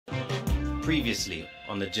Previously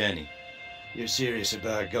on the journey. You're serious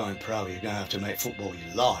about going pro, you're going to have to make football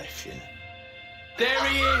your life, you know. There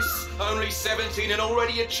he is! Only 17 and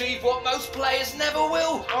already achieved what most players never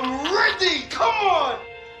will. I'm ready! Come on!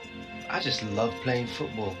 I just love playing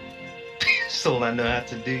football. That's all I know how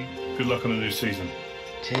to do. Good luck on the new season.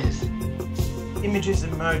 Cheers. Images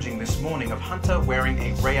emerging this morning of Hunter wearing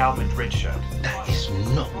a Real Madrid shirt. That is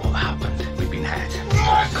not what happened. We've been had.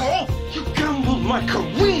 Michael! You gambled my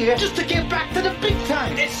career just to get back to the big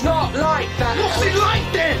time! It's not like that. What's it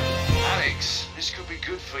like then? Alex, this could be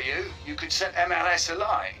good for you. You could set MLS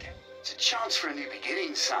alight. It's a chance for a new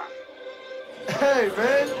beginning, son. Hey,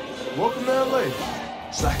 man. Welcome to LA.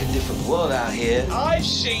 It's like a different world out here. I've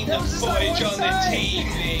seen the footage on the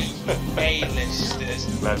TV. A-listers.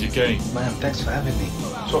 Glad you came. Man, thanks for having me.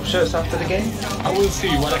 Swap shirts after the game? I will see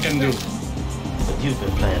what I can do. But you've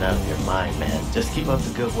been playing out of your mind, man. Just keep up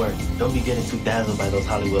the good work. Don't be getting too dazzled by those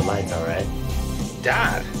Hollywood lights, all right?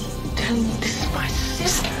 Dad? Telling me this is my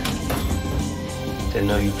sister. Didn't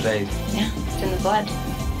know you played. Yeah, it's in the blood.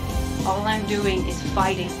 All I'm doing is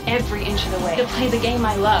fighting every inch of the way to play the game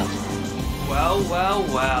I love. Well, well,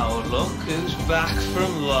 well, look who's back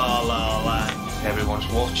from La La Land. Everyone's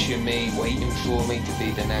watching me, waiting for me to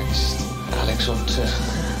be the next Alex Hunter.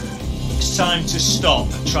 It's time to stop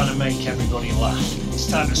trying to make everybody laugh. It's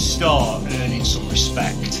time to start earning some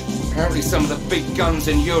respect. Apparently some of the big guns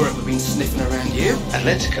in Europe have been sniffing around you.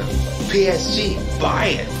 Atletico. PSG. Buy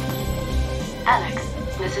it. Alex,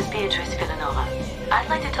 this is Beatrice Villanova. I'd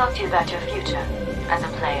like to talk to you about your future. As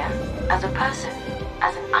a player, as a person,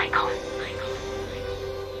 as an icon.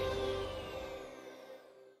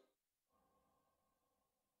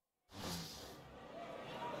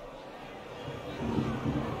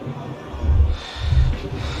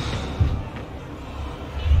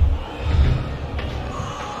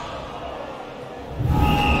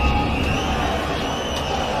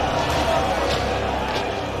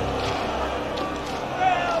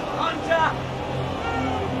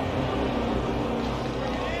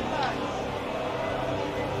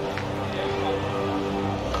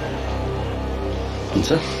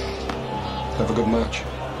 Hunter, have a good match.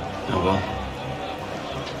 I will.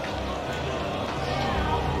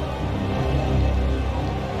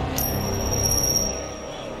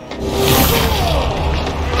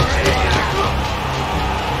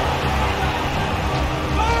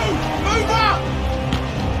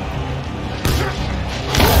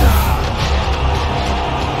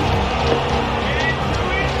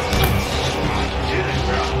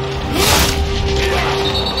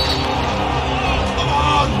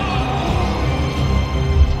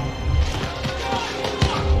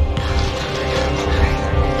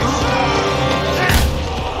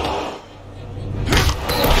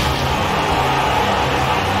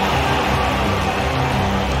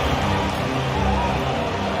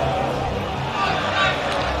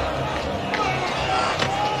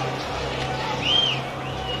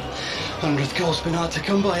 Goal's been hard to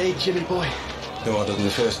come by, eh, Jimmy boy? No harder than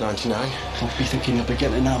the first 99. I'll be thinking of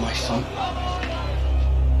beginning now, my son.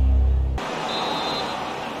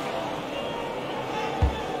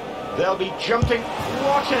 They'll be jumping.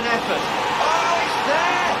 What an effort. Oh, it's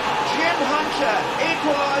there! Jim Hunter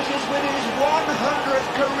equalises with his 100th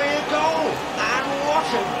career goal. And what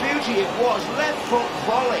a beauty it was. Left foot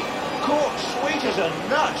volley. Caught sweet as a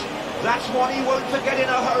nut. That's one he won't forget in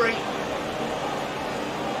a hurry.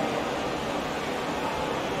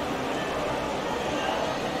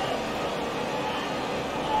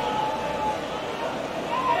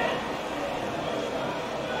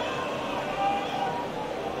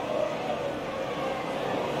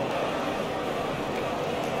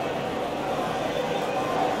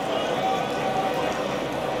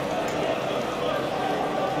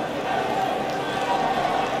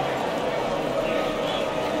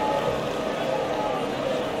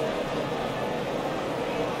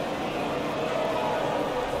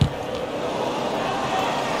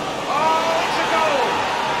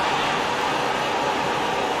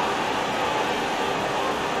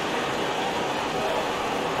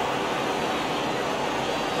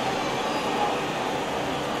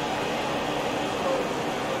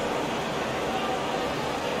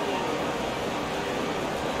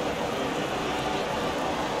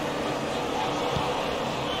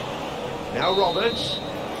 Now Roberts.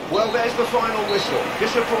 Well, there's the final whistle.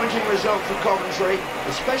 Disappointing result for Coventry,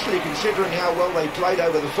 especially considering how well they played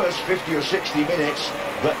over the first 50 or 60 minutes.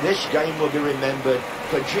 But this game will be remembered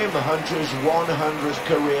for Jim Hunter's 100th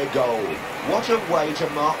career goal. What a way to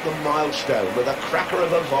mark the milestone with a cracker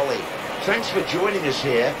of a volley. Thanks for joining us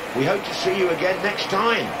here. We hope to see you again next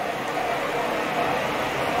time.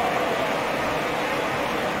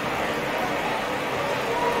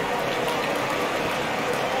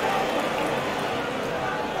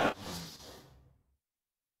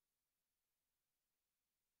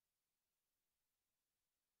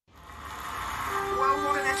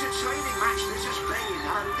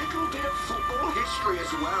 little bit of football history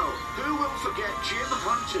as well. Who will forget Jim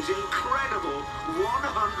Hunter's incredible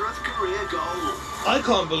 100th career goal? I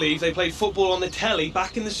can't believe they played football on the telly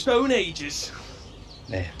back in the Stone Ages.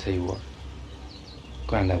 Hey, I'll tell you what.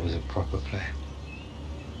 Grandad was a proper player.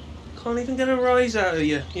 Can't even get a rise out of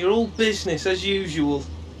you. You're all business as usual.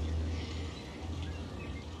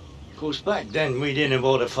 Of course, back then we didn't have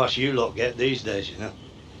all the fuss you lot get these days, you know.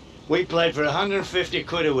 We played for 150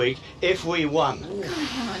 quid a week if we won.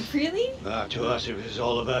 Come on, really? To us it was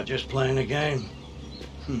all about just playing the game.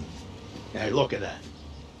 Hey, look at that.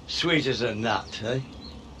 Sweet as a nut, eh?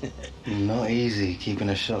 Not easy keeping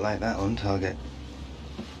a shot like that on target.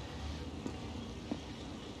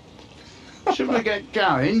 Should we get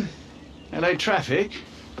going? LA traffic.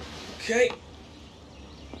 Okay.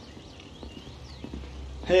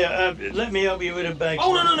 Here, let me help you with a bag.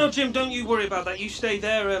 Oh, no, Jim, don't you worry about that. You stay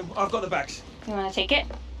there. I've got the bags. You want to take it?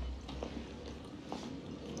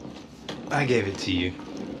 I gave it to you.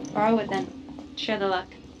 Borrow it then. Share the luck.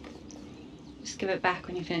 Just give it back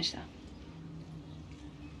when you finish, though.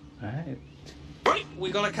 Alright. Right, we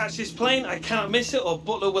gotta catch this plane. I cannot miss it, or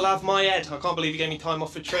Butler will have my head. I can't believe you gave me time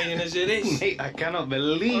off for training as it is. Mate, I cannot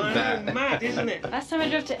believe that. Know, mad, isn't it? Last time I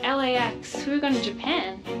drove to LAX, we were going to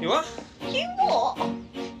Japan. You what? You what?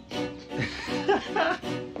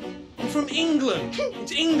 I'm from England.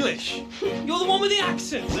 It's English. You're the one with the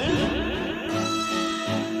accent.